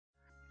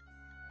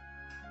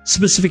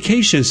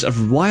Specifications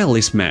of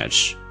wireless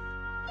match.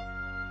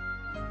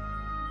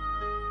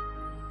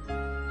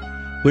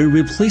 When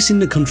replacing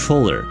the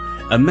controller,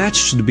 a match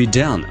should be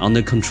done on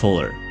the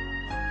controller.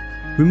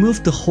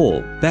 Remove the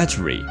whole,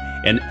 battery,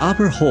 and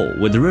upper hole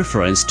with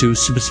reference to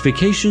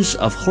specifications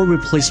of hole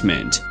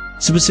replacement,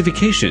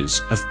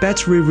 specifications of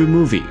battery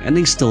removing and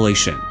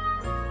installation,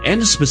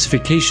 and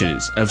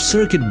specifications of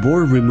circuit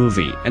board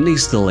removing and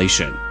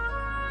installation.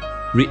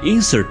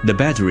 Reinsert the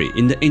battery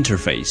in the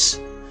interface.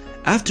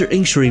 After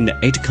ensuring the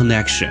 8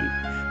 connection,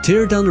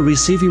 tear down the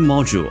receiving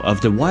module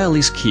of the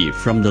wireless key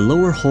from the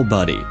lower hole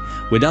body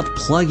without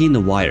plugging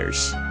the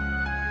wires.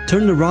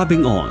 Turn the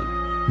rubbing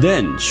on,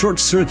 then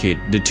short-circuit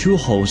the 2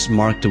 holes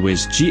marked with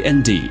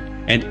GND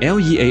and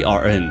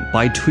LEARN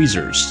by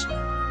tweezers.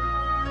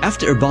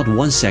 After about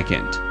 1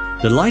 second,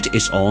 the light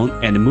is on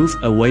and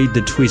move away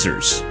the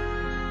tweezers.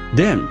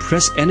 Then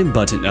press any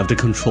button of the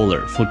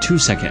controller for 2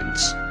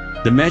 seconds.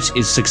 The match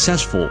is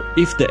successful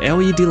if the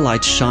LED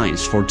light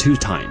shines for 2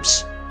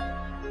 times.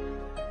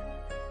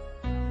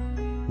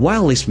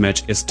 Wireless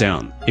match is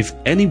done if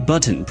any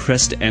button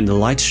pressed and the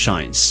light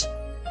shines.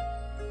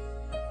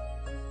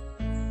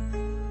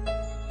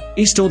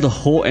 Install the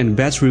hole and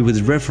battery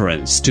with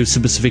reference to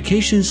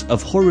specifications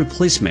of hole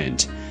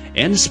replacement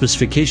and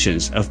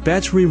specifications of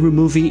battery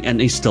removing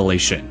and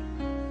installation.